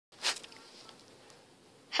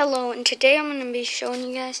Hello, and today I'm going to be showing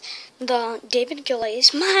you guys the David Gillay's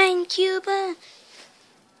Mindcuber.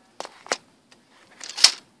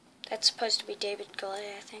 That's supposed to be David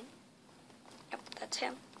Gillay, I think. Yep, that's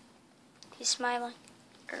him. He's smiling.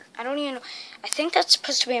 I don't even know. I think that's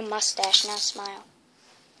supposed to be a mustache, not a smile.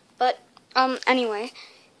 But, anyway,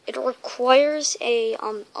 it requires a,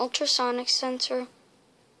 ultrasonic sensor,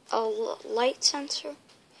 a light sensor,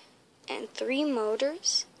 and 3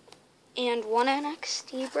 motors, and 1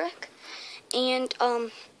 NXT brick, and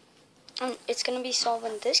it's gonna be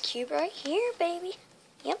solving this cube right here, baby.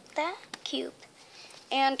 Yep, that cube.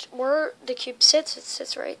 And where the cube sits, it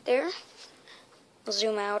sits right there. I'll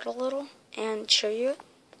zoom out a little and show you it.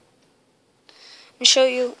 And show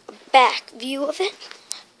you a back view of it.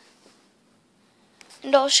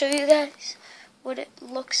 And I'll show you guys what it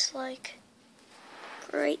looks like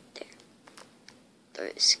right there.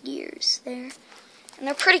 There's gears there. And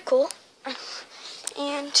they're pretty cool.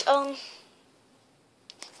 And,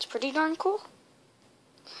 it's pretty darn cool.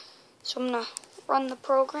 So I'm gonna run the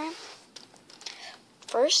program.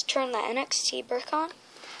 First, turn the NXT brick on.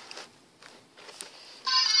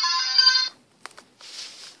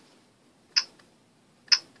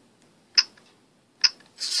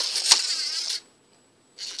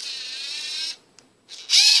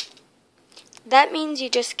 That means you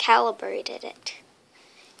just calibrated it.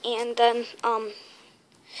 And then,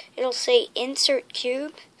 it'll say insert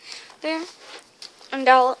cube there, and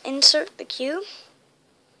I'll insert the cube.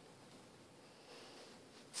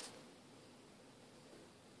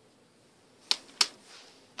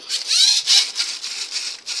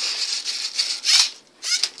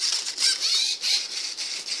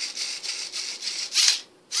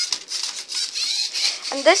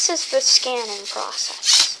 And this is the scanning process.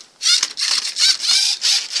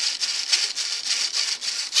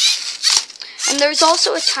 And there's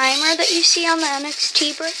also a timer that you see on the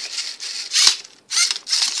NXT brick.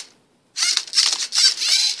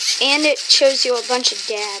 And it shows you a bunch of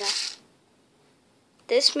data.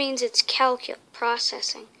 This means it's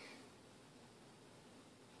processing.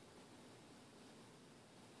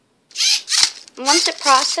 And once it's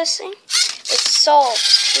processing, it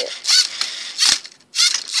solves it.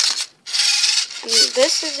 And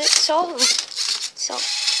this is it solving.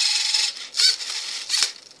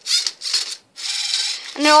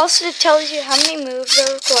 And it also tells you how many moves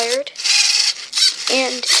are required.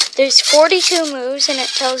 And there's 42 moves, and it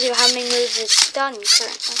tells you how many moves it's done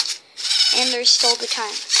currently. And there's still the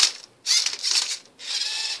time.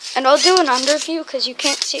 And I'll do an underview because you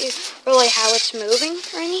can't see really how it's moving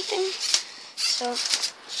or anything. So,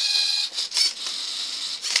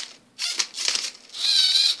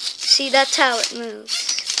 see, that's how it moves.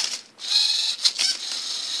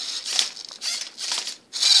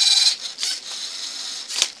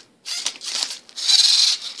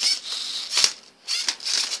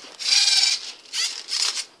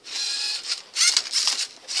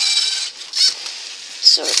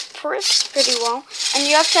 So it rips pretty well, and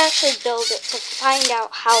you have to actually build it to find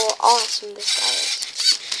out how awesome this guy is.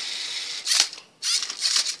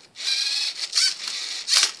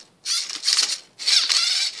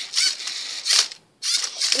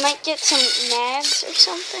 You might get some nags or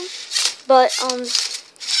something, but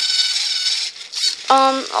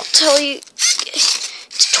I'll tell you,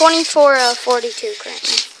 it's 24/42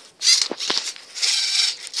 currently.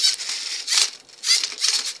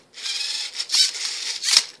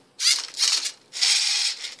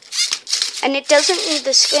 And it doesn't need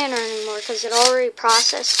the scanner anymore because it already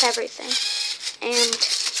processed everything. And,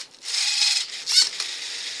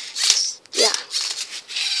 yeah.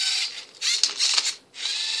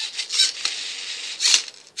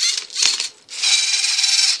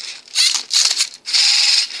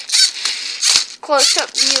 Close-up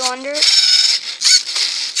view under it.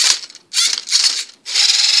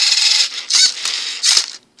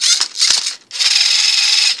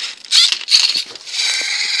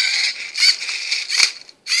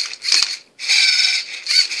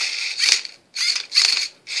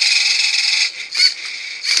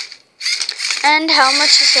 And how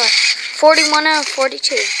much is left?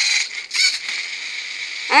 41/42.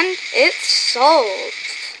 And it's solved.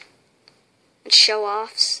 It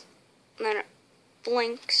show-offs. And then it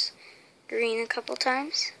blinks green a couple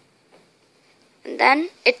times. And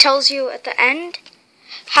then it tells you at the end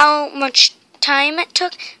how much time it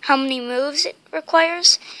took, how many moves it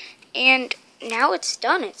requires. And now it's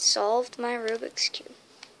done. It solved my Rubik's Cube.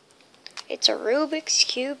 It's a Rubik's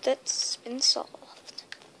Cube that's been solved.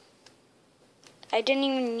 I didn't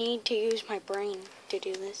even need to use my brain to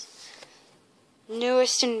do this.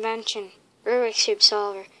 Newest invention, Rubik's Cube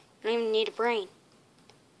solver. I don't even need a brain.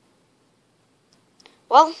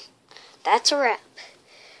 well, that's a wrap.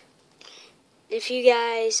 If you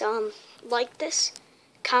guys like this,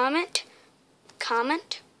 comment,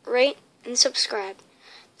 rate, and subscribe.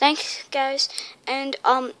 Thanks, guys. And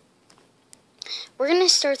we're gonna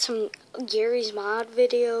start some Gary's Mod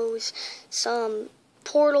videos, some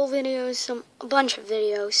Portal videos, a bunch of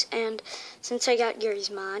videos. And since I got Gary's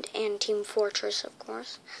Mod and Team Fortress, of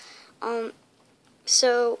course, and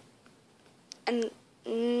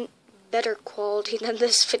better quality than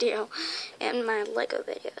this video and my Lego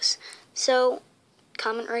videos. So,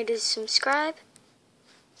 comment, rate, and subscribe.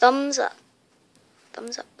 Thumbs up.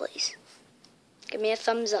 Thumbs up, please. Give me a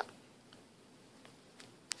thumbs up.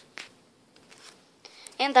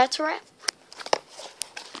 And that's a wrap.